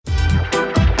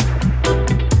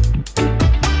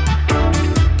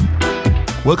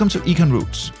Welcome to Econ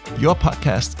Roots, your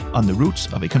podcast on the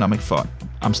roots of economic thought.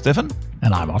 I'm Stefan.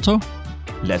 And I'm Otto.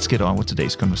 Let's get on with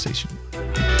today's conversation.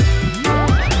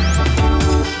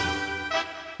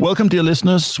 Welcome, dear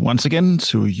listeners, once again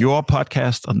to your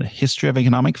podcast on the history of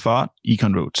economic thought,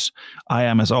 Econ Roots. I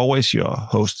am, as always, your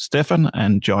host, Stefan,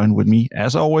 and joined with me,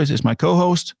 as always, is my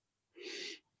co-host,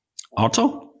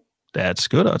 Otto. That's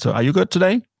good, Otto. Are you good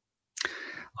today?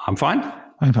 I'm fine.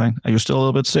 I'm fine. Are you still a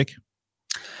little bit sick?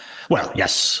 Well,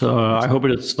 yes. I hope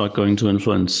it's not going to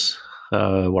influence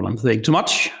what I'm saying too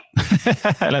much.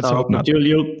 Let's hope not.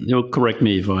 You'll correct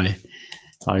me if I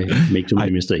make too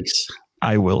many mistakes.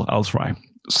 I will. I'll try.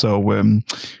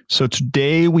 So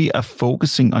today we are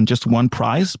focusing on just one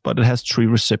prize, but it has three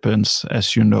recipients.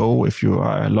 As you know, if you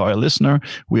are a loyal listener,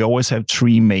 we always have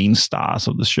three main stars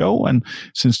of the show. And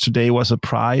since today was a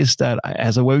prize that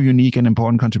has a very unique and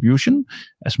important contribution,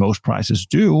 as most prizes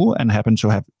do, and happen to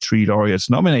have three laureates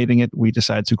nominating it, we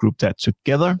decided to group that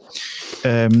together.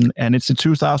 And it's a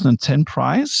 2010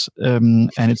 prize,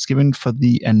 and it's given for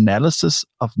the analysis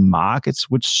of markets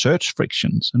with search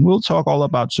frictions. And we'll talk all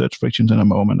about search frictions in a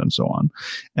moment and so on.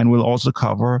 And we'll also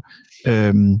cover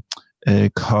the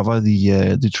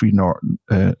three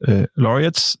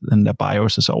laureates and their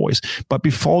bios as always. But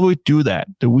before we do that,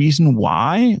 the reason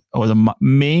why, or the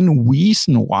main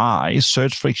reason why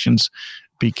search frictions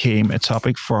became a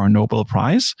topic for a Nobel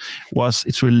Prize was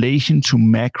its relation to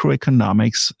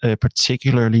macroeconomics,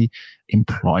 particularly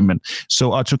employment.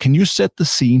 So, Otto, can you set the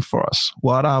scene for us?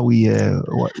 What are we?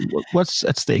 What's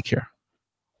at stake here?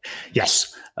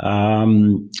 Yes.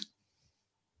 In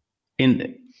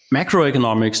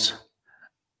macroeconomics,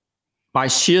 by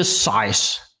sheer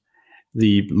size,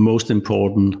 the most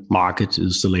important market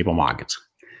is the labor market.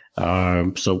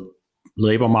 So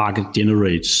labor market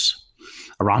generates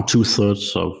around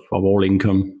 2/3 of all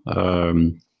income.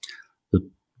 Then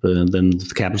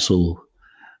the capital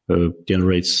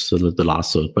generates the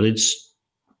last third. But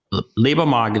the labor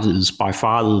market is by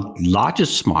far the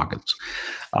largest market.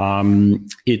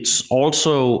 It's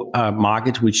also a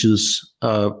market which is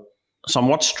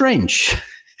somewhat strange.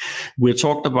 We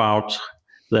talked about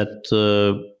that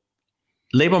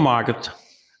labor market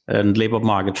and labor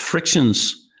market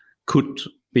frictions could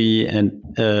be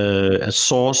a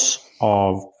source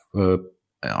of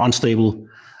unstable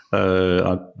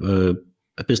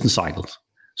business cycles.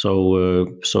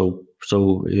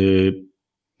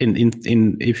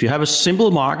 If you have a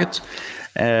simple market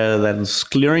that is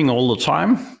clearing all the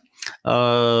time,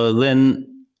 then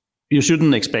you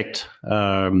shouldn't expect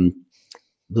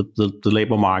the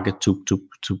labor market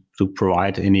to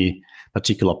provide any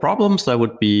particular problems. That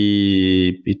would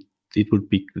be it would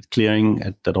be clearing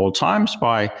at all times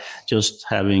by just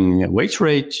having a wage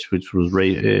rate which was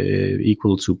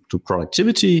equal to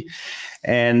productivity,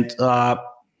 and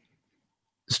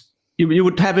you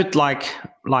would have it like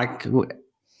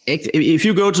if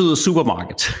you go to the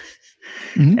supermarket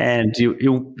mm-hmm. and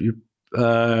you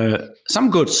some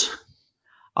goods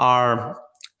are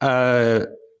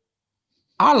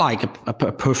like a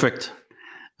perfect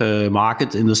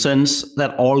market in the sense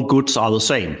that all goods are the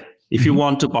same. If you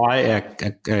want to buy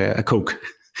a Coke,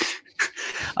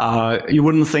 you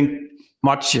wouldn't think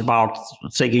much about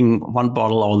taking one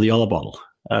bottle or the other bottle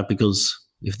because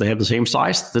if they have the same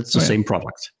size, that's the same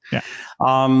product. Yeah.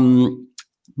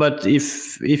 But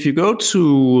if you go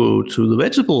to the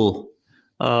vegetable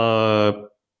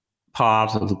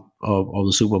part of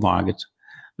the supermarket,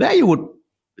 there you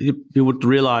would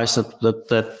realize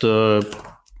that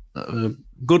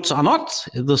goods are not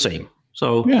the same.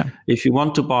 So if you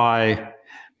want to buy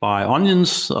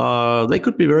onions, they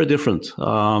could be very different.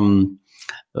 And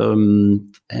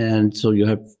so you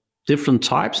have different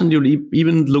types, and you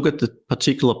even look at the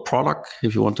particular product.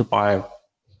 If you want to buy a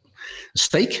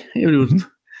steak, it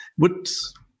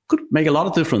could make a lot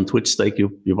of difference which steak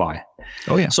you buy.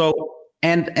 Oh yeah. So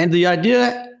and the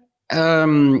idea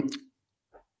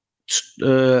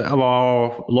of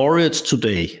our laureates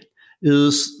today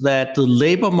is that the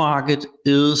labor market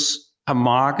is a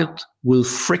market with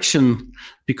friction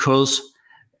because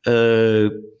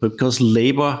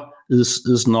labor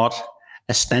is not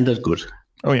a standard good.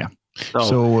 Oh yeah.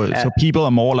 So people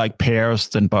are more like pears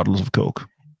than bottles of Coke.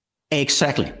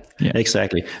 Exactly. Yeah.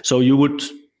 Exactly. So you would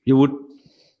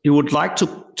like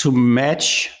to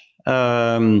match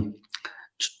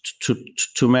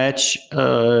to match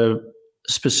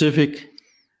specific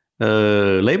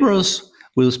laborers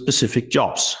with specific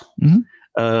jobs. Mm-hmm.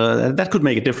 That could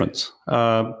make a difference.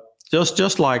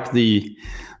 Just like the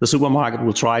supermarket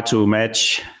will try to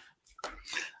match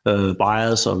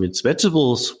buyers of its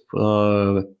vegetables.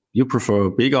 You prefer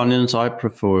big onions, I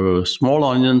prefer small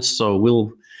onions, so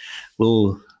we'll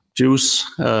we'll choose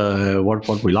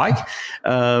what we like.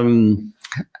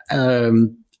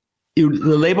 The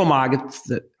labor market,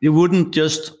 you wouldn't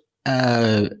just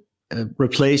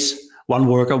replace one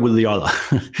worker with the other.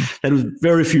 There is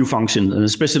very few functions, and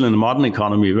especially in the modern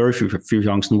economy, very few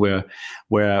functions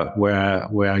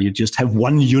where you just have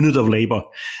one unit of labor,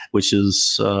 which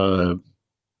is the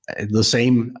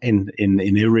same in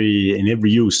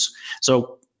every use.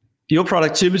 So your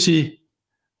productivity,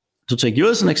 to take you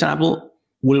as an example,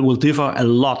 will differ a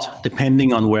lot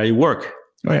depending on where you work.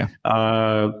 Oh yeah.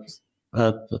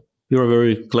 You're a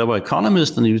very clever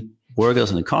economist, and you work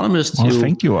as an economist. Well,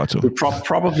 thank you, Otto. You'll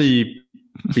probably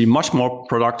be much more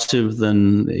productive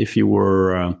than if you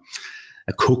were a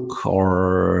cook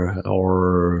or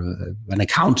an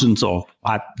accountant. Or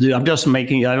I'm just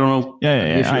making. I don't know.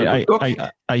 Yeah.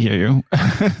 I hear you.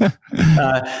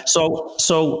 So,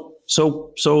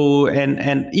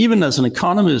 and even as an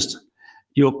economist,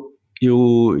 you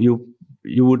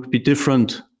would be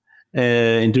different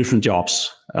in different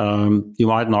jobs. You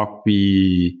might not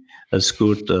be as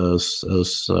good as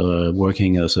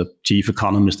working as a chief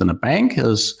economist in a bank,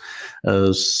 as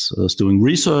doing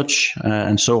research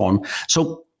and so on.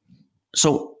 So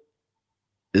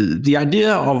the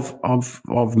idea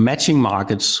of matching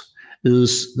markets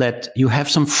is that you have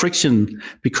some friction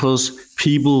because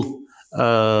people,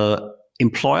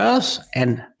 employers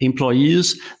and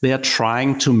employees, they are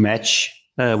trying to match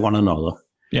one another.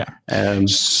 Yeah.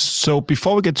 So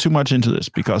before we get too much into this,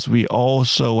 because we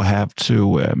also have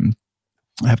to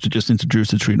just introduce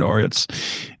the three laureates.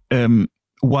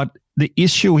 What the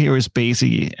issue here is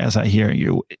basically, as I hear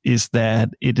you, is that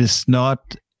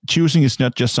choosing is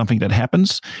not just something that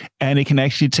happens, and it can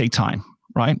actually take time,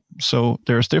 right? So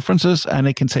there's differences, and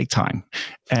it can take time,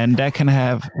 and that can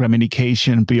have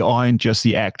ramification beyond just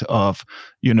the act of,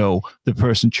 the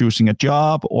person choosing a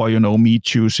job, or me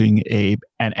choosing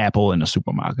an apple in a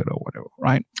supermarket or whatever,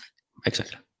 right?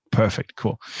 Exactly. Perfect.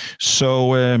 Cool. So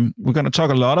we're going to talk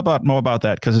a lot more about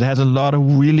that, because it has a lot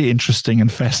of really interesting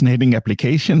and fascinating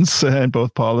applications in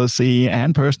both policy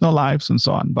and personal lives and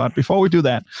so on. But before we do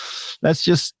that, let's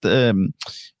just jump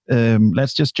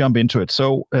into it.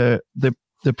 So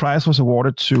the prize was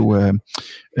awarded to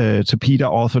Peter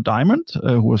Arthur Diamond,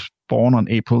 who was born on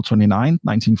April 29,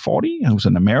 1940, and was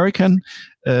an American.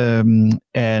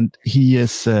 And he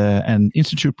is an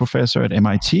institute professor at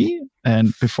MIT.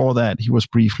 And before that, he was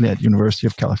briefly at University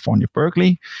of California,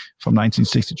 Berkeley, from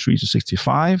 1963 to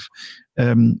 65.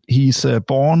 He's was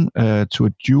born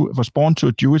to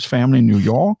a Jewish family in New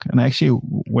York, and actually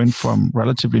went from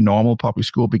relatively normal public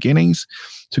school beginnings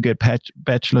to get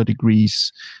bachelor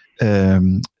degrees,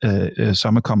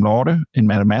 summa cum laude in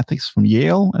mathematics from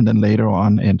Yale, and then later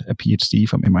on a PhD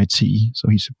from MIT. So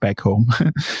he's back home.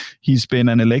 He's been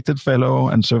an elected fellow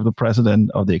and served the president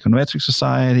of the Econometric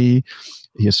Society.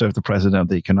 He has served the president of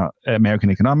the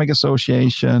American Economic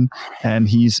Association, and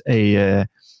he's a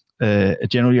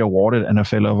generally awarded and a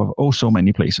fellow of so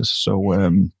many places. So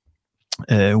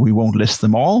we won't list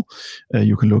them all.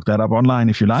 You can look that up online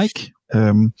if you like.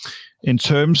 In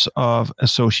terms of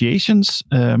associations,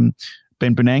 Ben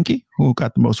Bernanke, who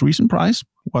got the most recent prize,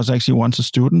 was actually once a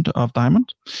student of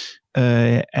Diamond,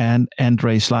 and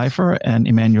Andre Schleifer and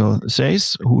Emmanuel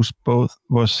Saez, who's both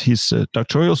was his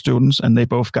doctoral students, and they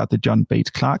both got the John Bates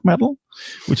Clark Medal,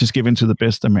 which is given to the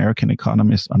best American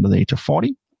economist under the age of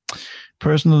 40.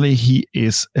 Personally, he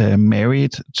is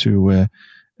married to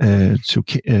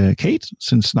Kate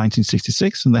since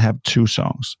 1966, and they have two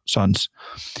sons.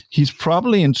 He's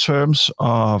probably, in terms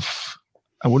of,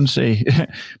 I wouldn't say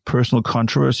personal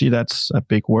controversy, that's a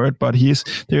big word, but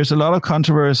there's a lot of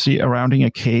controversy surrounding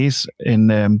a case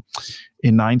in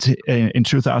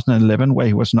 2011 where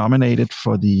he was nominated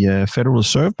for the Federal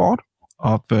Reserve Board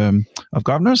of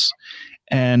Governors,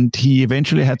 and he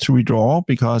eventually had to withdraw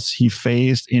because he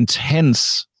faced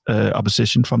intense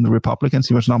opposition from the Republicans.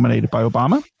 He was nominated by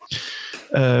Obama.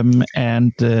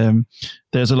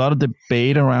 There's a lot of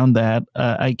debate around that.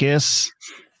 I guess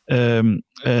the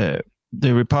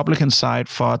Republican side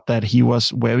thought that he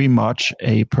was very much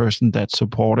a person that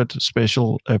supported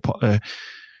special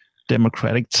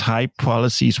democratic type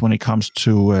policies when it comes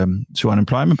to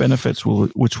unemployment benefits,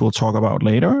 which we'll talk about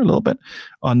later a little bit.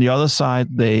 On the other side,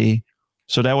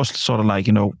 so that was sort of like,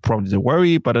 probably the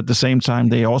worry, but at the same time,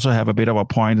 they also have a bit of a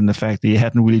point in the fact that he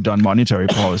hadn't really done monetary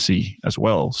policy as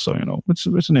well. So,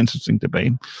 it's an interesting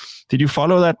debate. Did you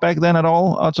follow that back then at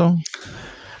all, Otto?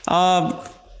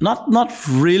 Not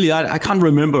really. I can't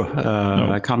remember.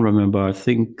 No. I can't remember. I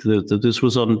think that this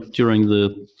was during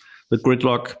the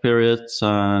gridlock period,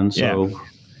 and so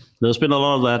there's been a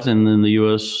lot of that in the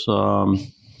US.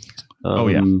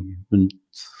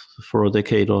 for a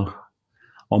decade or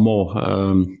more.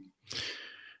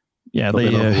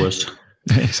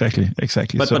 Exactly.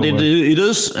 But it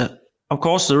is, of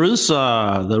course, there is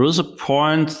a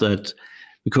point that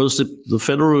because the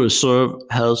Federal Reserve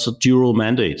has a dual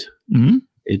mandate,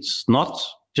 it's not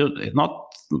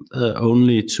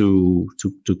only to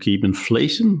keep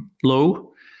inflation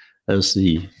low, as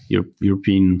the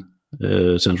European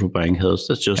Central Bank has.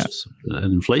 That's just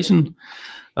an inflation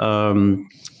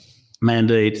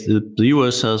mandate. The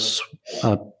US has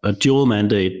a dual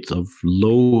mandate of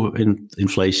low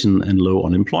inflation and low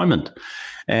unemployment,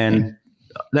 and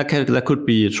that could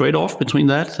be a trade-off between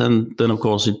that, and then of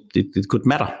course it could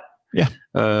matter.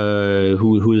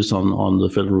 Who is on the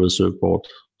Federal Reserve Board?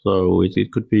 So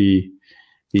it could be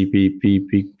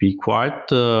quite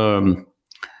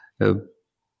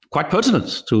quite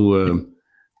pertinent to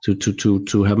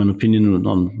have an opinion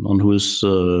on who is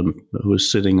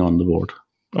sitting on the board.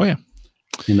 Oh yeah.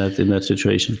 In that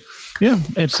situation. Yeah,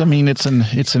 it's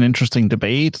an interesting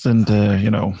debate, and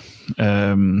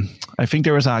I think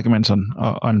there is arguments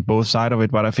on both sides of it,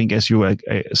 but I think as you were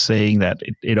saying that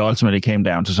it ultimately came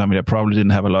down to something that probably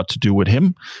didn't have a lot to do with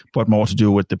him, but more to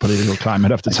do with the political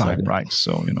climate of the time, right?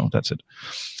 So that's it.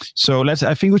 So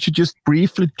I think we should just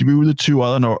briefly do the two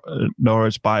other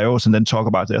Norwich bios and then talk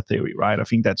about their theory, right? I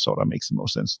think that sort of makes the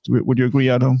most sense. Would you agree,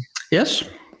 Otto? Yes.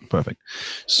 Perfect.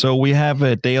 So we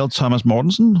have Dale Thomas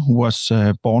Mortensen, who was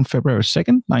born February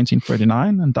 2nd,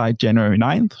 1939, and died January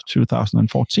 9th,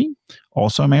 2014,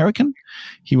 also American.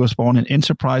 He was born in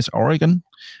Enterprise, Oregon,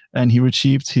 and he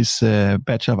received his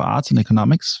Bachelor of Arts in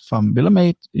Economics from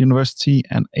Willamette University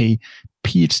and a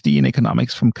PhD in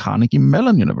Economics from Carnegie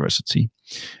Mellon University.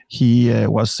 He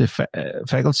was the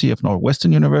faculty of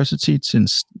Northwestern University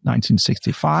since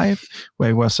 1965, where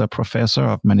he was a professor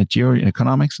of managerial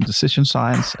economics and decision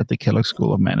science at the Kellogg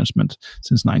School of Management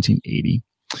since 1980.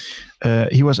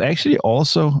 He was actually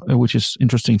also, which is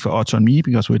interesting for Otto and me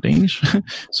because we're Danish,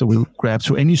 so we'll grab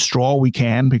to any straw we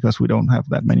can because we don't have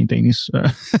that many Danish.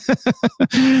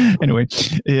 Anyway,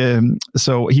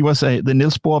 so he was the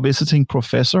Niels Bohr visiting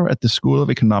professor at the School of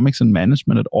Economics and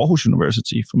Management at Aarhus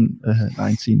University from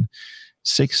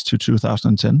 1906 to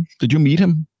 2010. Did you meet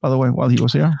him, by the way, while he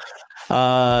was here?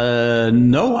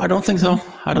 No, I don't think so.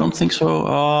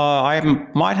 I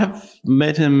might have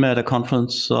met him at a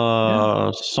conference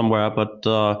somewhere, but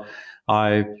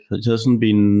it hasn't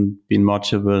been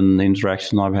much of an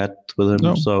interaction I've had with him.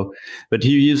 No. So, but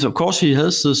he is, of course, he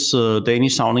has this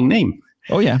Danish sounding name.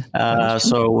 Oh yeah.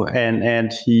 So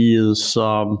and he is.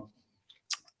 I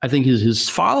think his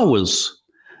father was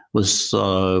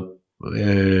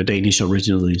Danish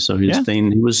originally, so he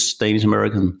was Danish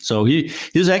American. So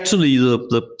he's actually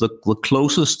the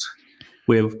closest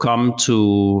we have come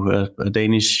to a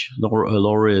Danish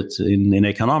laureate in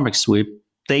economics.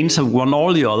 Danes have won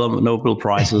all the other Nobel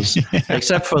prizes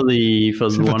except for the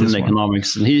one in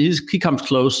economics, and he comes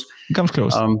close. He comes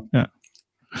close. Yeah.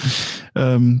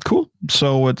 Cool.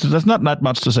 So there's not that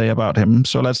much to say about him.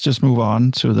 So let's just move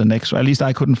on to the next. At least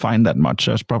I couldn't find that much.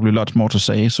 There's probably lots more to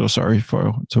say. So sorry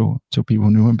to people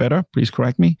who knew him better. Please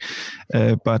correct me.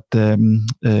 But in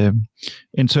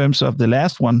terms of the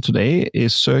last one today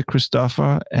is Sir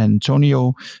Christopher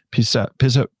Antonio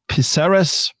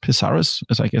Pissarros,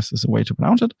 as I guess is the way to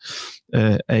pronounce it,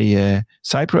 a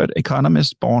Cypriot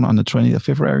economist born on the 20th of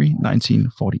February,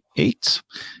 1948.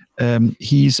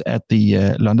 He's at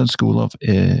the London School of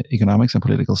Economics and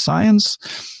Political Science,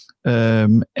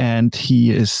 and he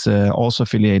is also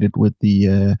affiliated with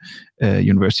the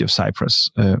University of Cyprus,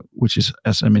 which is,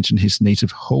 as I mentioned, his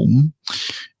native home.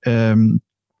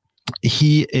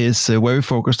 He is very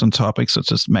focused on topics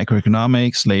such as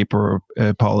macroeconomics, labor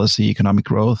policy, economic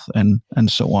growth, and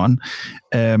so on.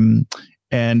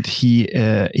 And he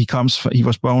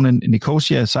was born in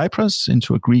Nicosia, Cyprus,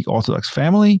 into a Greek Orthodox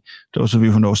family. Those of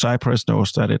you who know Cyprus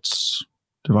knows that it's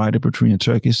divided between a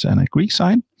Turkish and a Greek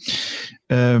side.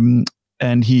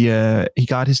 And he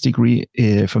got his degree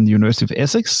from the University of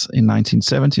Essex in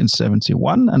 1970 and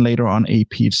 71, and later on a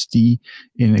PhD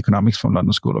in economics from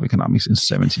London School of Economics in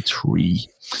 73.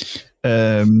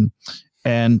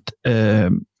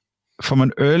 From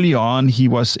an early on, he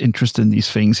was interested in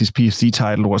these things. His PhD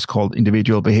title was called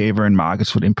Individual Behavior in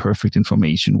Markets with Imperfect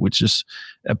Information, which is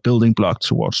a building block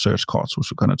towards search costs,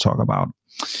 which we're going to talk about.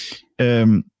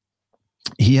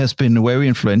 He has been very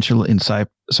influential in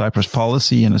Cyprus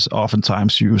policy and is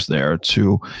oftentimes used there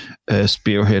to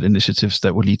spearhead initiatives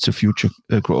that will lead to future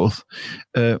growth.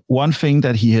 One thing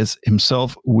that he has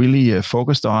himself really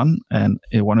focused on, and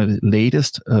one of the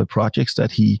latest projects that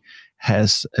he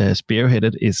has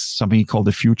spearheaded, is something called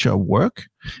the Future of Work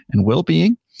and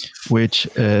Well-Being, which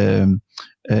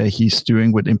he's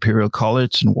doing with Imperial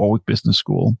College and Warwick Business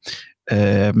School,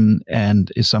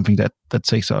 and is something that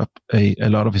takes up a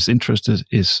lot of his interest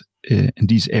is in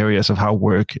these areas of how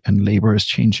work and labor is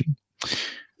changing.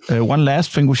 One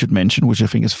last thing we should mention, which I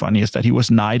think is funny, is that he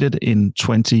was knighted in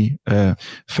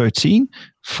 2013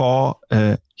 for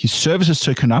his services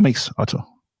to economics, Otto.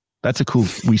 That's a cool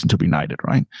reason to be knighted,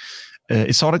 right?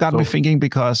 It sort of got me thinking,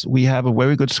 because we have a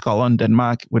very good scholar in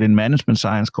Denmark within management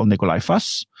science called Nikolai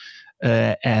Foss,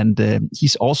 and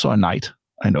he's also a knight,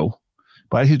 I know.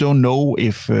 But I don't know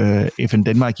if in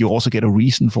Denmark you also get a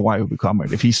reason for why you become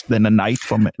it. If he's then a knight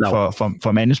for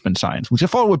management science, which I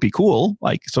thought would be cool.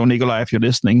 Like, so Nikolai, if you're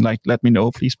listening, like, let me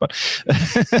know, please. But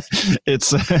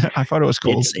it's I thought it was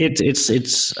cool.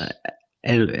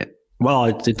 Well,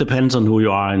 it depends on who you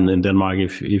are in Denmark.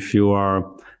 If you are,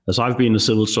 as I've been, a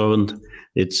civil servant,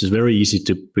 it's very easy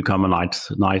to become a knight.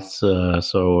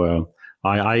 So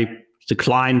I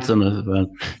declined.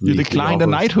 You declined the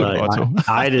knighthood, Otto.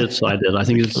 I did. I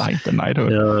think it's declined the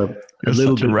knighthood. A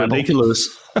little bit ridiculous.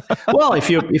 Well, if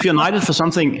you're knighted for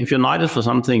something,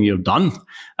 you're done.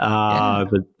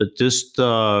 But just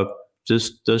to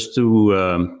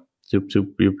you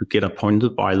get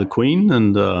appointed by the Queen,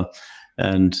 and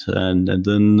then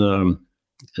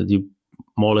you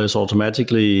more or less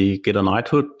automatically get a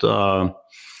knighthood. I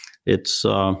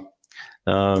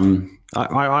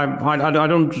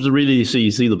don't really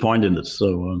see the point in it,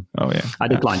 so I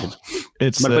declined it.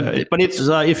 It's but it's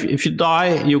if you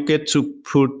die, you get to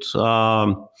put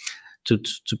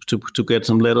to get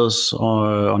some letters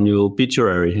on your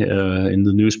obituary in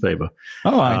the newspaper.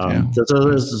 Oh, right.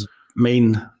 There's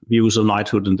main views of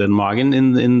knighthood in Denmark.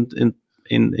 In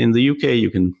the UK, you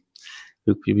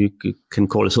can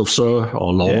call yourself Sir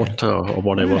or Lord or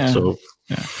whatever. Yeah. So.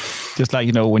 Yeah. Just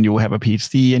like, when you have a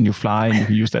PhD and you fly and you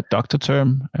can use that doctor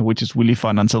term, which is really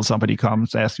fun until somebody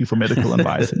comes, asks you for medical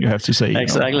advice, and you have to say,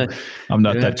 exactly, I'm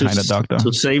not that kind of doctor.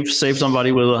 To save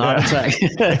somebody with a heart attack.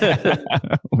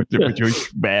 with your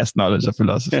vast knowledge of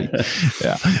philosophy.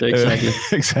 Yeah,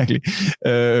 exactly.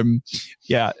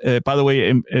 By the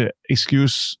way,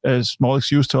 small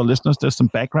excuse to our listeners. There's some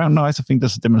background noise. I think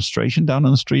there's a demonstration down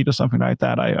on the street or something like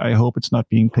that. I hope it's not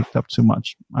being picked up too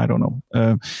much. I don't know.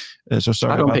 So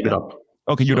sorry. I don't pick it up.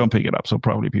 Okay, you don't pick it up, so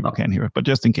probably people can't hear it. But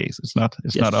just in case, it's not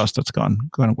us that's gone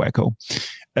wacko.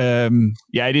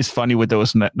 It is funny with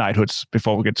those knighthoods.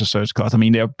 Before we get to search cost, I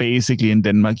mean, they're basically in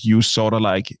Denmark used sort of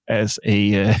like as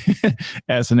a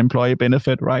as an employee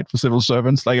benefit, right, for civil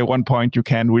servants. Like at one point, you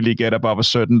can't really get above a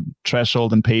certain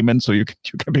threshold in payment, so you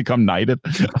can become knighted.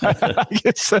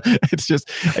 It's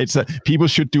people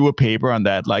should do a paper on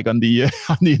that, like on the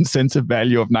incentive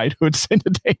value of knighthoods in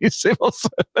the Danish civil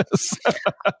service.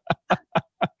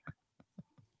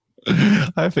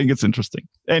 I think it's interesting.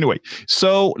 Anyway,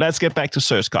 so let's get back to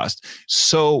search cost.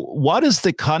 So what is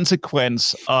the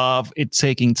consequence of it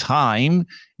taking time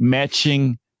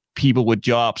matching people with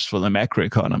jobs for the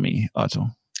macroeconomy, Otto?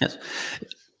 Yes.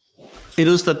 It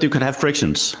is that you can have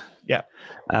frictions. Yeah.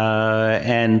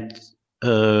 And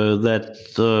that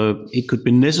it could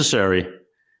be necessary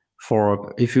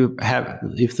for if you have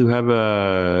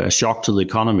a shock to the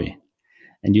economy,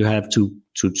 and you have to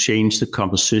change the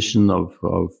composition of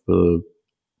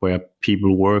where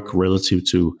people work relative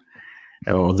to,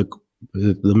 or the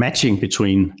matching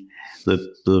between the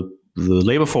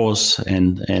labor force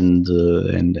and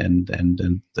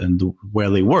where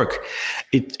they work,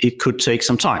 it could take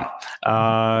some time,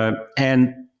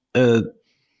 and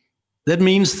that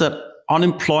means that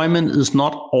unemployment is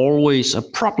not always a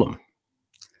problem,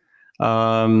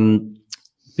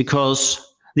 because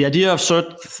the idea of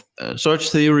search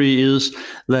theory is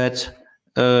that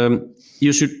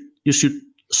you should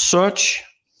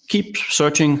keep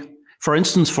searching, for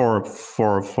instance,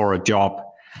 for a job,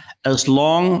 as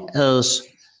long as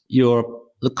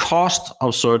the cost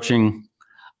of searching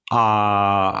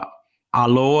are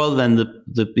lower than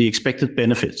the expected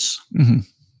benefits. Mm-hmm.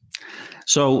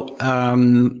 So,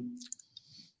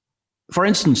 for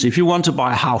instance, if you want to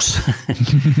buy a house,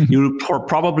 you'll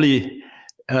probably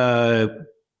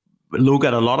look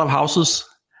at a lot of houses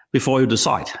before you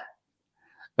decide,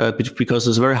 because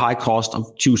there's a very high cost of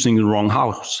choosing the wrong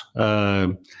house.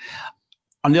 On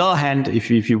the other hand, if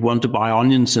you want to buy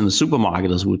onions in the supermarket,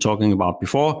 as we were talking about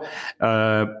before,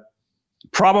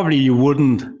 probably you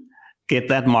wouldn't get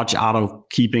that much out of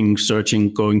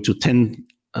searching, going to 10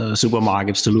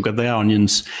 supermarkets to look at their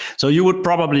onions. So you would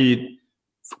probably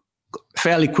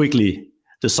fairly quickly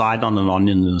decide on an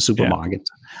onion in the supermarket.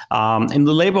 Yeah. In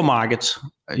the labor market,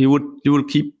 you would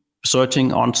keep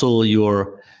searching until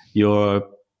your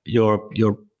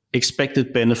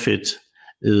expected benefit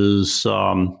is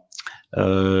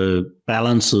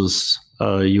balances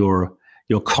your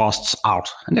costs out,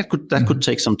 and that could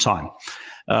take some time.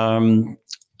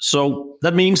 So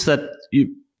that means that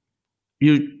you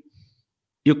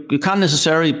can't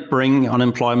necessarily bring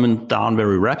unemployment down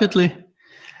very rapidly,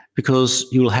 because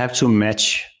you will have to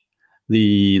match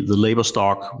the labor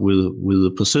stock with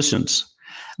the positions.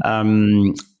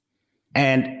 And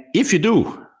if you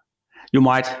do, you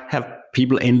might have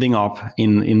people ending up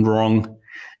in wrong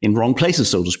places,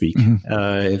 so to speak.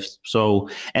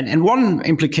 And one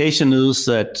implication is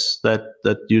that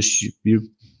you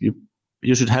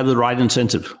should have the right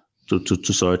incentive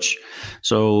to search.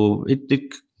 So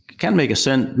it can make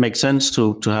sense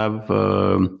to have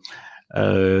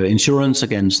insurance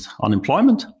against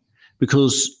unemployment,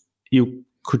 because you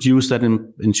could use that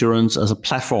insurance as a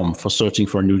platform for searching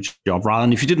for a new job. Rather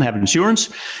than if you didn't have insurance,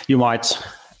 you might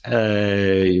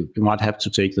have to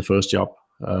take the first job,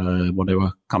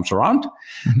 whatever comes around,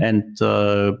 and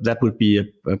that would be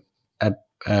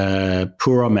a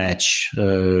poorer match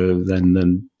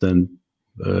than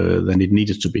it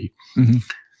needed to be.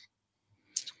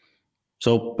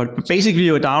 So, but basically,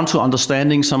 you're down to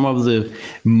understanding some of the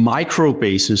micro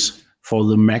basis for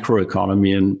the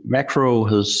macroeconomy, and macro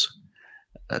has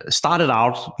started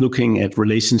out looking at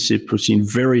relationship between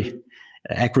very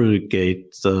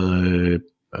aggregate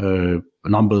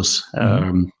numbers,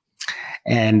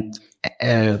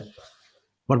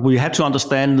 but we had to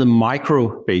understand the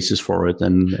micro basis for it,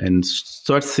 and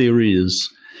third theory is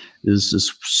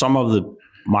some of the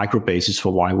micro basis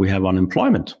for why we have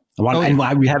unemployment. And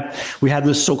why we have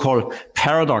this so-called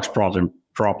paradox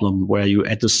problem where you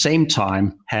at the same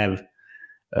time have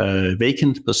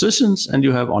vacant positions and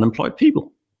you have unemployed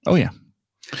people. Oh yeah.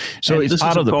 So and it's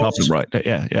part of the problem, right?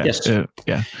 Yeah. Yes.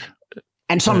 Yeah.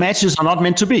 And some matches are not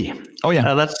meant to be. Oh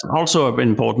yeah. That's also an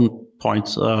important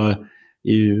point.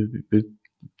 You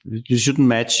shouldn't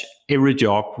match every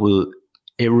job with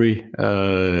every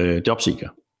job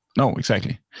seeker. No,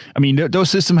 exactly. I mean, those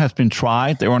systems have been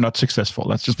tried. They were not successful.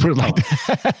 Let's just put it like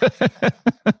that.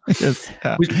 Yes,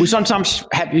 yeah. We sometimes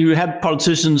have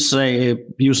politicians say,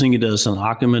 using it as an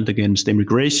argument against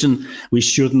immigration, we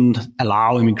shouldn't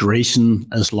allow immigration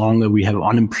as long as we have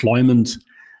unemployment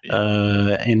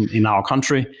in our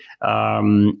country.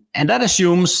 And that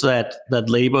assumes that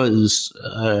labor is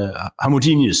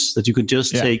homogeneous, that you can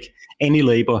just take any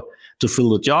labor to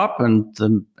fill the job.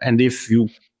 And if you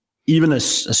even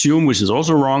assume, which is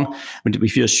also wrong, but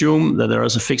if you assume that there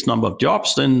is a fixed number of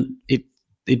jobs, then it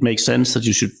makes sense that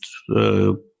you should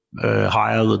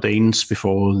hire the Danes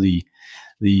before the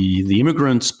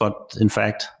immigrants. But in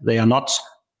fact, they are not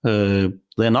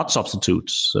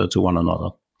substitutes to one another.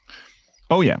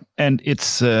 Oh yeah, and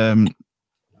it's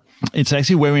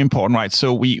actually very important, right?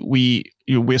 So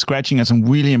we're scratching at some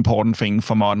really important thing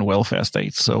for modern welfare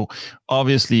states. So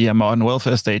obviously, a modern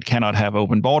welfare state cannot have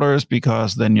open borders,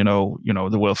 because then the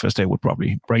welfare state would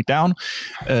probably break down.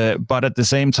 But at the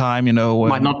same time,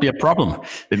 might not be a problem.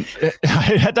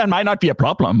 That might not be a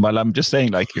problem. But I'm just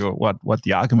saying, like, what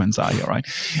the arguments are here, right?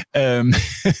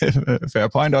 Fair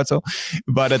point, also.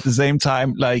 But at the same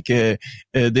time, like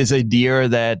this idea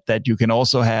that you can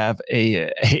also have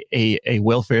a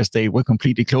welfare state with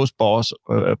completely closed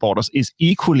borders is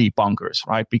equally bonkers,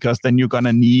 right? Because then you're going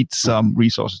to need some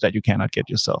resources that you cannot get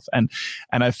yourself. And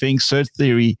I think search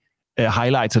theory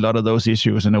highlights a lot of those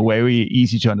issues in a very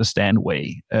easy to understand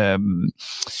way. And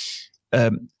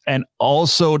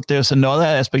also there's another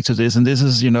aspect to this, and this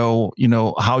is,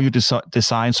 how you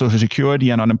design social security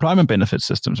and unemployment benefit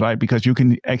systems, right? Because you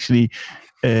can actually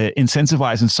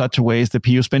incentivize in such a way that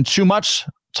people spend too much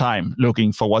time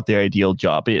looking for what their ideal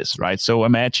job is, right? So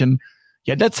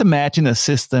let's imagine a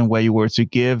system where you were to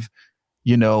give,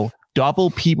 double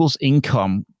people's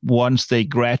income once they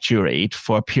graduate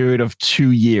for a period of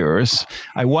 2 years.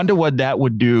 I wonder what that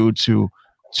would do to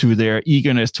their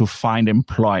eagerness to find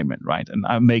employment, right? And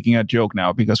I'm making a joke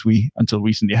now because we, until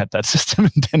recently, had that system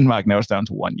in Denmark. Now it's down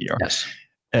to 1 year. Yes.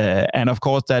 And of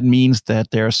course, that means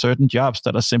that there are certain jobs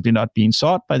that are simply not being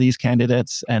sought by these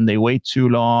candidates, and they wait too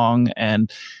long,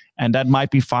 and that might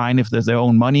be fine if there's their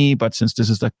own money, but since this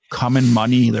is the common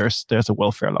money, there's a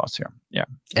welfare loss here. Yeah,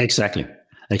 exactly.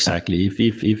 If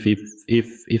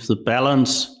the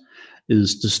balance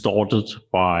is distorted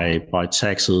by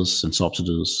taxes and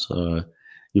subsidies,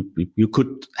 you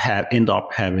could end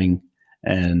up having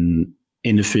an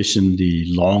inefficiently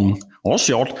long or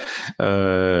short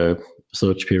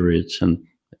search period. And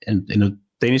in a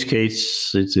Danish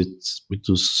case, it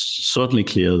was certainly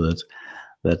clear that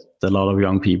a lot of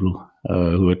young people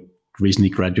who had recently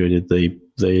graduated, they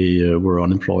were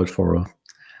unemployed for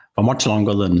much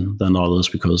longer than others,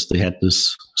 because they had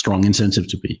this strong incentive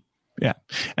to be. Yeah.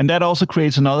 And that also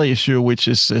creates another issue, which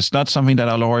is not something that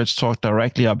our lawyers talk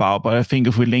directly about, but I think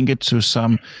if we link it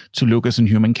to Lucas and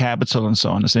human capital and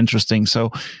so on, it's interesting.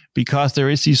 So because there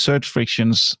is these search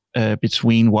frictions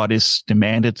between what is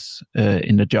demanded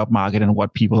in the job market and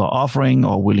what people are offering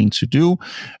or willing to do,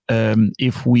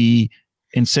 if we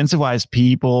incentivize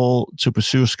people to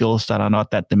pursue skills that are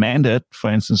not that demanded,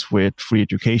 for instance, with free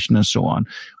education and so on,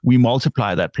 we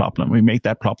multiply that problem. We make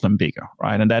that problem bigger,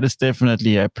 right? And that is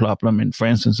definitely a problem in, for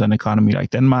instance, an economy like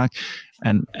Denmark.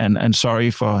 And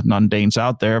sorry for non-Danes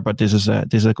out there, but this is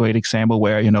a great example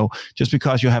where, just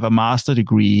because you have a master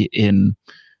degree in,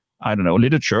 I don't know,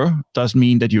 literature doesn't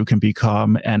mean that you can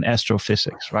become an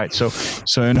astrophysics, right? So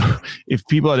if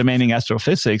people are demanding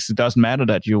astrophysics, it doesn't matter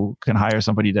that you can hire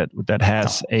somebody that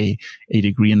has a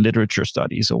degree in literature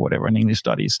studies or whatever, in English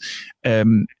studies,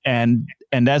 and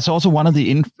that's also one of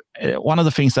the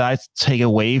things that I take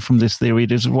away from this theory.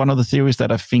 There's one of the theories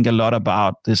that I think a lot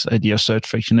about this idea of search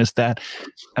friction is that,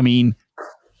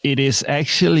 it is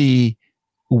actually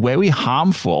very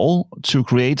harmful to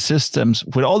create systems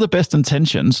with all the best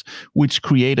intentions, which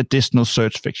create additional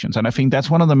search frictions. And I think that's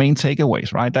one of the main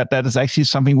takeaways, right? That is actually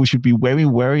something we should be very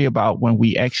wary about when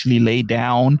we actually lay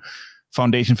down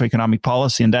foundation for economic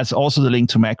policy. And that's also the link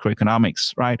to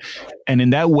macroeconomics, right? And in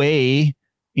that way,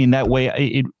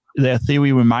 their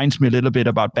theory reminds me a little bit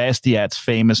about Bastiat's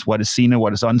famous "what is seen and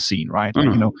what is unseen," right?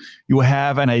 Mm-hmm. You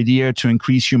have an idea to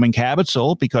increase human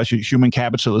capital because human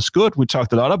capital is good. We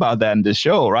talked a lot about that in this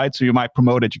show, right? So you might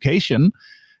promote education,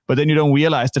 but then you don't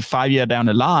realize that 5 years down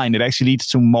the line, it actually leads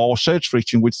to more search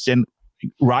friction, which then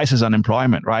rises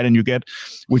unemployment, right? And you get,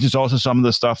 which is also some of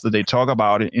the stuff that they talk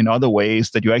about in other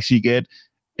ways, that you actually get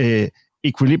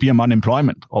equilibrium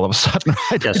unemployment all of a sudden,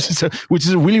 right? Yes. Which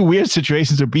is a really weird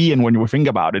situation to be in when you think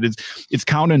about it. It's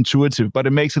counterintuitive, but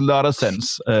it makes a lot of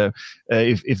sense.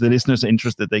 If the listeners are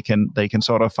interested, they can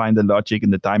sort of find the logic in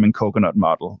the diamond coconut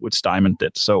model, which Diamond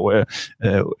did. So where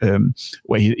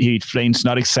he explains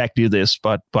not exactly this,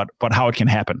 but how it can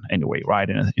happen anyway, right?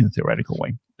 In a theoretical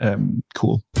way.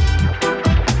 Cool.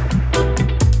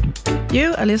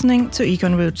 You are listening to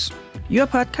Econ Roots, your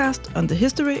podcast on the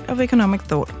history of economic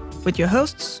thought, with your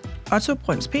hosts, Otto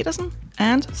Brøns Petersen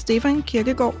and Stefan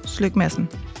Kierkegaard Sløk Madsen.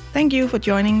 Thank you for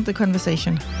joining the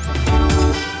conversation.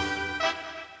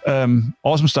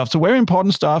 Awesome stuff. So very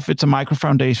important stuff. It's a micro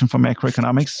foundation for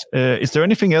macroeconomics. Is there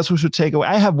anything else we should take away?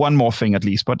 I have one more thing at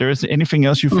least, but there is anything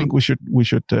else you think we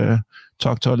should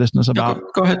talk to our listeners about?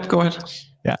 Go ahead.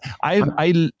 Yeah,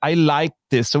 I like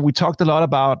this. So we talked a lot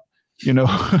about,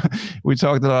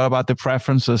 the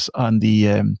preferences on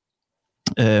the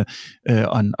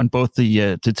on both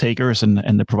the takers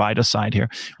and the provider side here.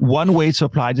 One way to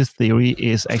apply this theory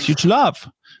is actually to love,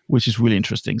 which is really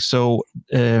interesting. So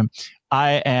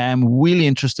I am really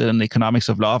interested in the economics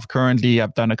of love. Currently,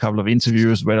 I've done a couple of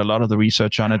interviews, read a lot of the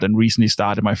research on it, and recently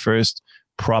started my first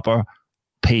proper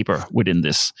paper within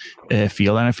this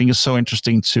field. And I think it's so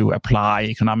interesting to apply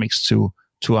economics to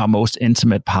our most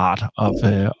intimate part of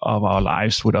our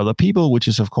lives with other people, which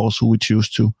is, of course, who we choose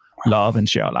to love and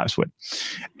share our lives with.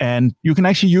 And you can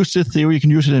actually use this theory, you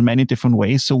can use it in many different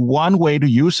ways. So one way to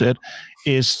use it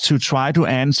is to try to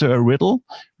answer a riddle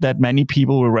that many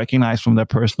people will recognize from their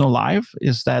personal life,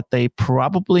 is that they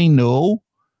probably know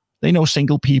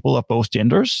single people of both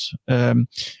genders. And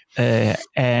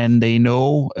they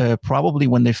know probably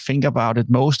when they think about it,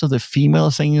 most of the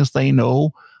female singles they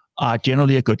know are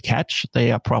generally a good catch.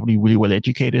 They are probably really well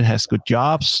educated, has good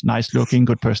jobs, nice looking,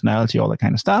 good personality, all that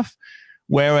kind of stuff.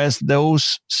 Whereas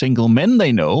those single men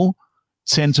they know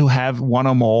tend to have one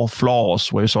or more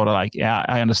flaws where you're sort of like, yeah,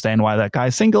 I understand why that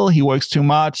guy's single. He works too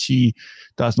much. He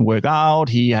doesn't work out.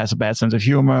 He has a bad sense of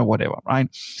humor, whatever, right?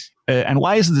 And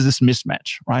why is this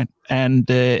mismatch, right? And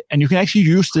you can actually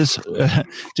use this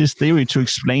theory to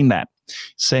explain that,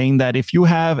 saying that if you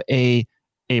have a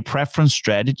preference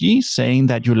strategy, saying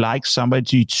that you like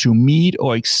somebody to meet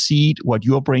or exceed what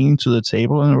you're bringing to the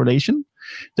table in a relation,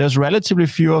 there's relatively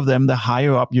few of them the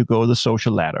higher up you go the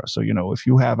social ladder. So, if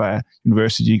you have a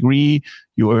university degree,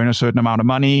 you earn a certain amount of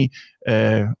money,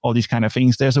 all these kind of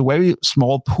things, there's a very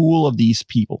small pool of these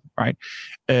people, right?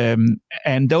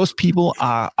 And those people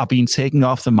are being taken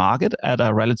off the market at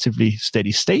a relatively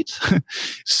steady state.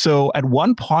 So at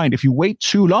one point, if you wait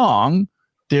too long,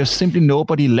 there's simply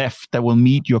nobody left that will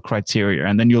meet your criteria,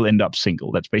 and then you'll end up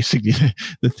single. That's basically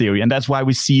the theory. And that's why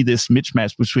we see this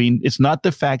mismatch between, it's not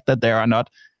the fact that there are not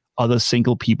other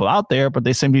single people out there, but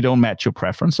they simply don't match your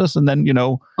preferences. And then,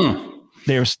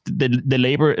 there's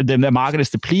the market is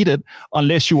depleted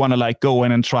unless you want to like go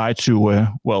in and try to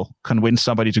convince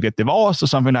somebody to get divorced or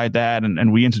something like that,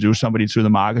 and reintroduce somebody to the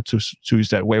market to use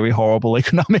that very horrible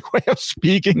economic way of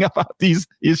speaking about these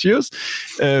issues.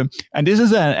 And this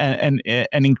is an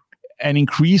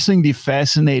increasingly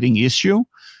fascinating issue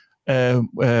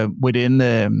within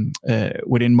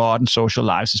modern social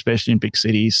lives, especially in big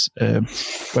cities,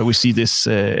 where we see this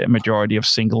majority of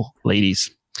single ladies.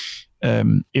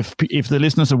 If the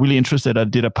listeners are really interested, I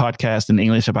did a podcast in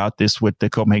English about this with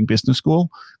the Copenhagen Business School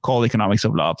called Economics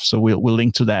of Love. So we'll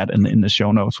link to that in the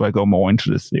show notes where I go more into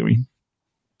this theory.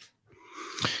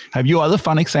 Have you other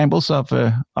fun examples of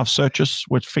searches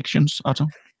with fictions, Otto?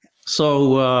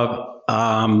 So,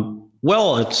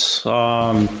 it's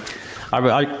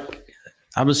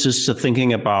I was just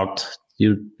thinking about,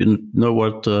 you know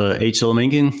what H.L.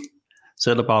 Mencken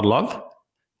said about love?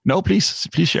 No, please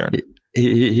share it.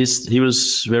 He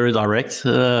was very direct,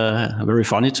 very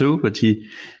funny too. But he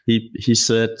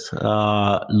said,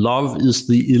 "Love is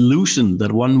the illusion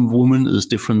that one woman is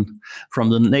different from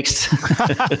the next."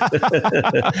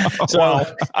 So,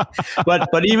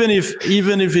 but even if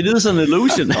it is an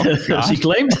illusion, as he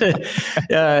claimed,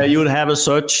 you would have a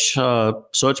search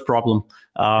problem,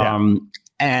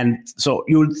 and so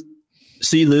you would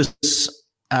see this.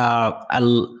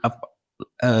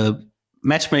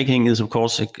 Matchmaking is, of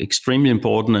course, extremely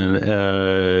important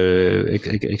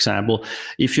example.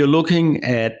 If you're looking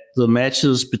at the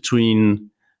matches between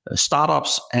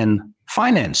startups and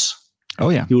finance,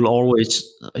 you'll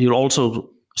also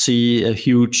see a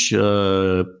huge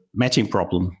matching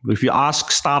problem. If you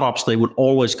ask startups, they would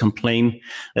always complain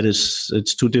that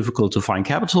it's too difficult to find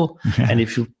capital, and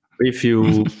if you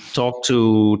talk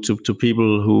to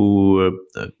people who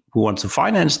want to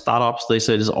finance startups, they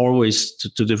say it's always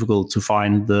too difficult to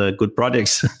find the good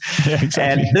projects. Yeah,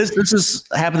 exactly. And this is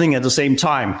happening at the same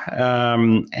time,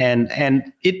 and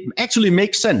it actually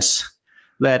makes sense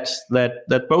that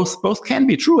both can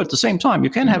be true at the same time. You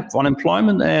can have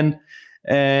unemployment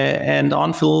and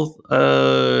unfilled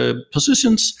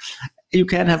positions. You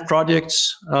can have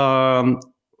projects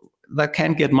that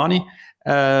can get money.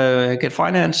 Get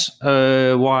finance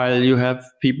while you have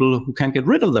people who can't get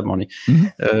rid of their money.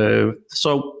 Mm-hmm.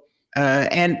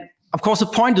 And of course the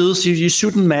point is you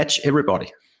shouldn't match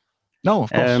everybody. No,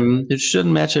 of course. You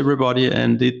shouldn't match everybody,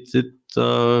 and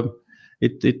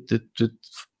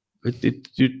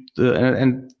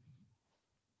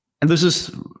and this is,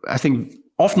 I think,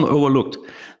 often overlooked,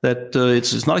 that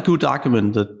it's not a good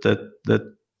argument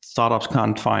that startups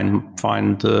can't find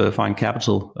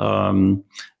capital.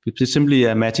 It's simply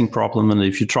a matching problem, and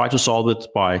if you try to solve it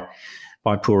by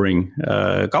pouring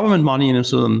government money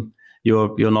into them,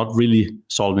 you're not really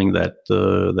solving that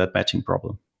matching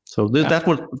problem. So that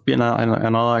would be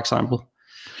another example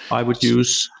I would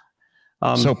use.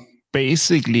 So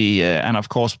basically, and of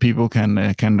course, people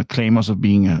can claim us of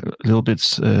being a little bit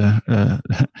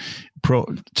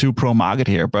pro market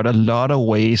here, but a lot of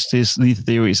ways these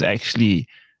theories actually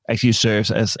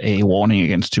serves as a warning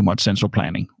against too much central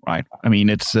planning, right? I mean,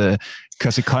 it's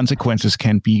because the consequences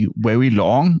can be very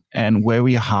long and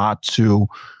very hard to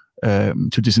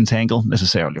disentangle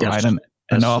necessarily, yes. Right?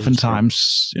 And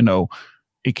oftentimes,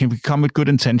 it can come with good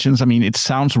intentions. I mean, it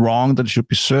sounds wrong that it should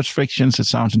be search frictions. It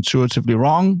sounds intuitively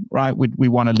wrong, right? We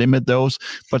want to limit those,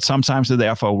 but sometimes they're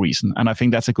there for a reason. And I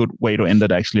think that's a good way to end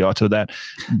it, actually, Otto, that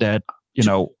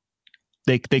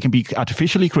they can be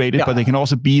artificially created, but they can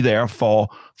also be there for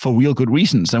real good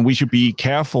reasons. And we should be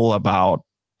careful about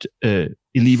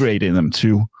alleviating them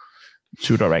too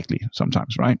directly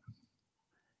sometimes, right?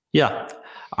 Yeah.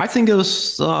 I think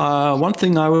there's one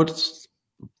thing I would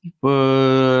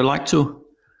like to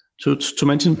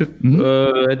mention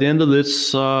at the end of this,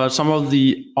 some of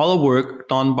the other work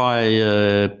done by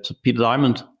Peter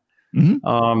Diamond.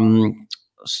 Mm-hmm.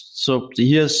 So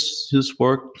he has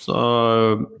worked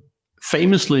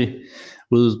famously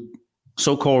with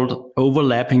so-called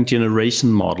overlapping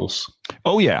generation models.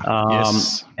 Oh yeah,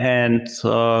 yes. And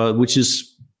which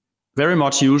is very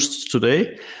much used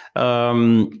today.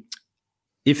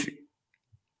 If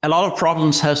a lot of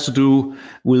problems has to do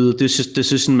with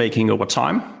decision making over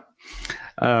time,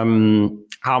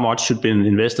 how much should be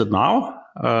invested now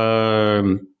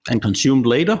and consumed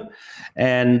later,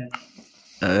 and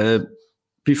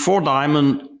before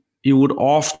Diamond, you would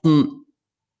often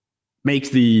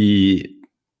make the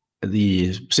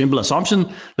simple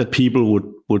assumption that people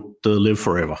would live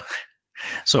forever.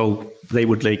 So they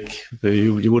would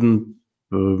you wouldn't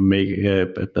make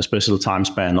a special time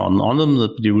span on them.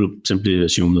 That you would simply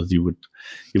assume that you would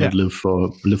live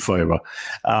forever.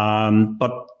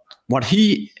 But what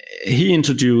he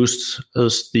introduced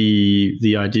is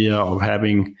the idea of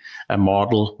having a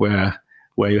model where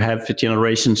you have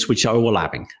generations which are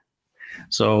overlapping.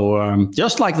 So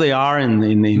just like they are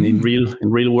in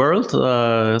real world,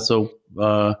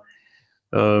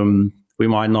 we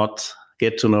might not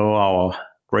get to know our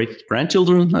great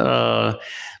grandchildren, but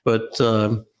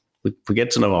we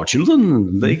get to know our children,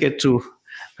 and they get to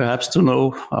perhaps to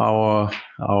know our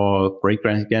great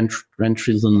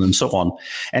grandchildren, and so on.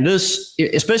 And this,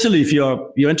 especially if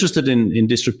you're interested in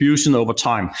distribution over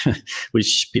time,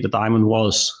 which Peter Diamond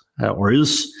was or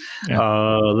is,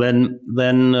 then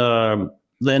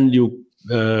you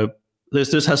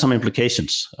this has some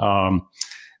implications. The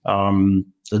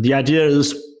idea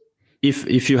is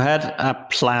if you had a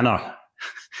planner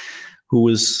who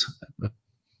is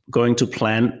going to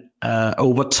plan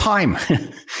over time,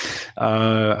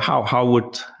 how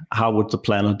would the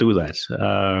planner do that?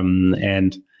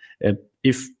 And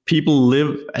if people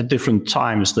live at different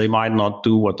times, they might not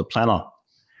do what the planner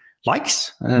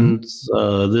likes, and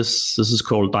this is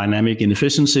called dynamic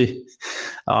inefficiency.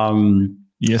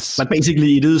 Yes, but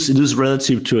basically it is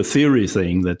relative to a theory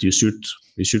thing that you should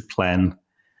plan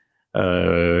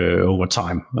over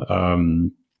time.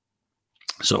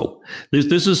 So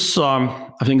this is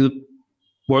I think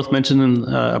worth mentioning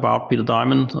about Peter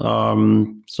Diamond.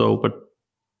 But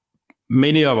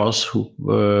many of us who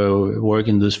work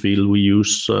in this field, we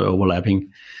use overlapping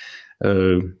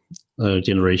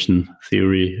generation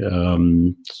theory.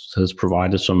 Has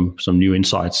provided some new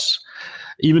insights,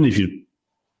 even if you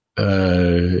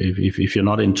if you're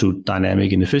not into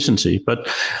dynamic inefficiency. But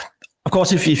of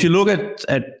course, if you look at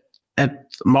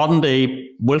modern day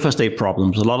welfare state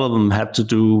problems, a lot of them have to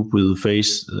do with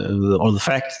the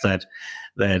fact that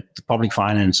public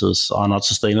finances are not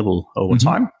sustainable over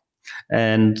time,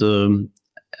 and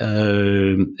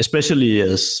especially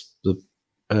as the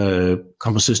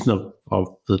composition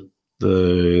of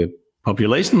the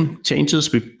population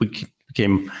changes, we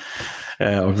became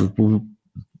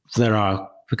there are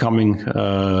becoming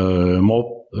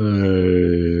more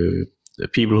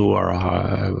people who are,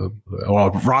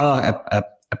 or rather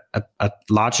a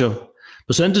larger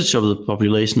percentage of the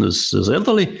population is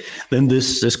elderly, then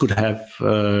this could have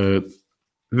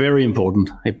very important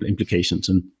implications.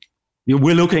 And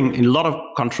we're looking in a lot of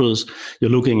countries,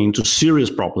 you're looking into serious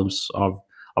problems of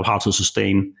how to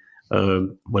sustain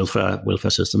welfare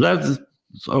systems. That's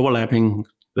overlapping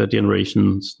the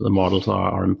generations, the models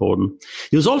are important.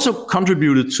 It has also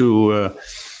contributed to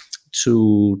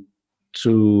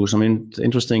some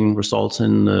interesting results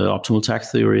in optimal tax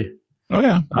theory. Oh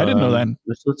yeah, I didn't know that.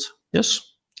 Yes.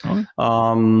 Okay.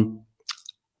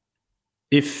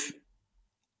 If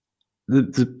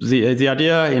the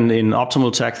idea in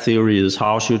optimal tax theory is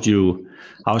how should you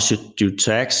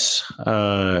tax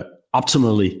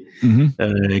optimally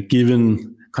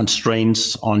given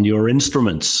constraints on your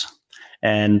instruments,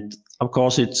 and of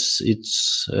course it's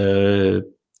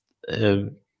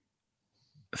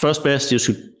first best you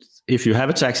should, if you have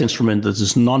a tax instrument that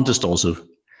is non-distortive,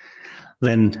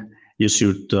 then you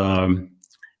should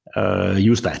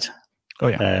use that. Oh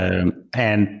yeah.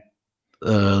 And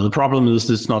the problem is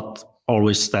it's not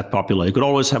always that popular. You could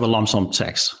always have a lump sum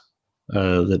tax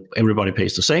that everybody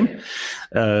pays the same.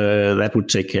 That would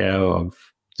take care of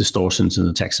distortions in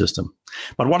the tax system.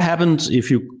 But what happens if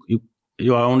you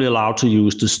are only allowed to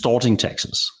use distorting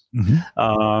taxes?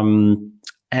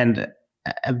 And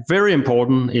a very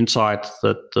important insight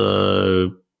that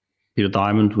Peter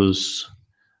Diamond was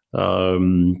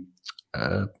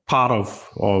part of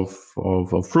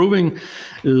proving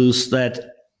is that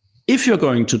if you're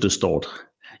going to distort,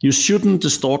 you shouldn't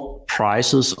distort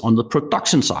prices on the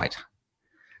production side.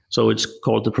 So it's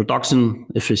called the production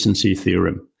efficiency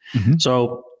theorem.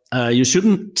 So you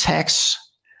shouldn't tax.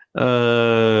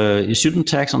 You shouldn't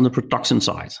tax on the production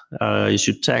side. You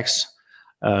should tax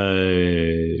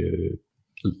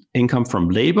income from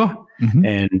labor,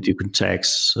 and you can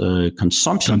tax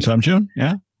consumption. Consumption,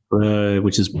 yeah.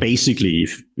 Which is basically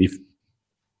if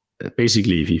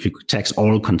you tax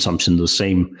all consumption the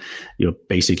same, you're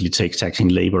basically taxing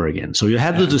labor again. So you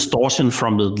have the distortion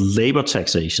from the labor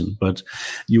taxation, but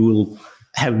you will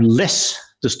have less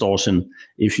distortion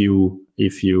if you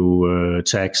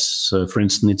tax, for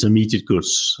instance, intermediate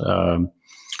goods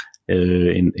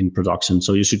in production.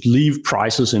 So you should leave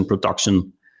prices in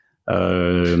production.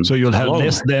 So you'll have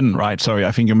less then, right? Sorry,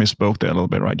 I think you misspoke there a little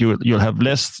bit, right? You'll have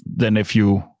less than if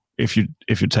you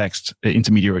taxed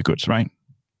intermediary goods, right?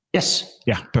 Yes.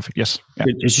 Yeah. Perfect. Yes. Yeah.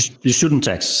 You shouldn't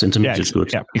tax intermediate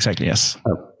goods. Yeah. Exactly. Yes.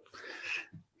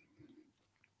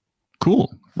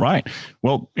 Cool. Right.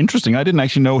 Well, interesting. I didn't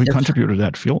actually know he contributed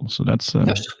that field. So that's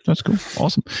cool.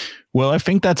 Awesome. Well, I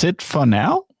think that's it for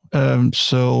now.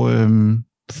 Once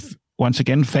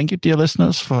again, thank you, dear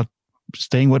listeners, for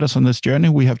staying with us on this journey.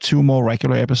 We have 2 more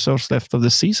regular episodes left of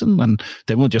this season, and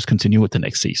then we'll just continue with the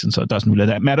next season. So it doesn't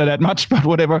really matter that much, but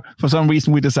whatever. For some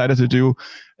reason, we decided to do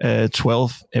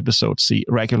 12 episodes,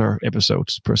 regular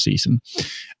episodes per season.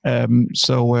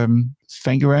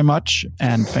 Thank you very much,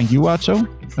 and thank you, Otto.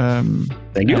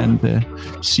 Thank you. And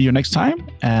see you next time.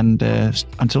 And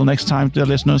until next time, dear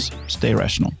listeners, stay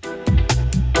rational.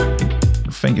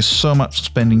 Thank you so much for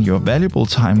spending your valuable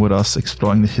time with us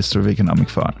exploring the history of economic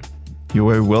thought. You're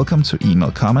very welcome to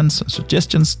email comments and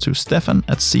suggestions to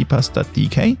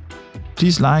stefan@cepas.dk.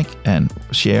 Please like and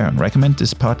share and recommend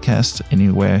this podcast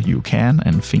anywhere you can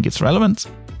and think it's relevant.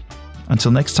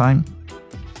 Until next time,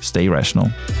 stay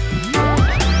rational.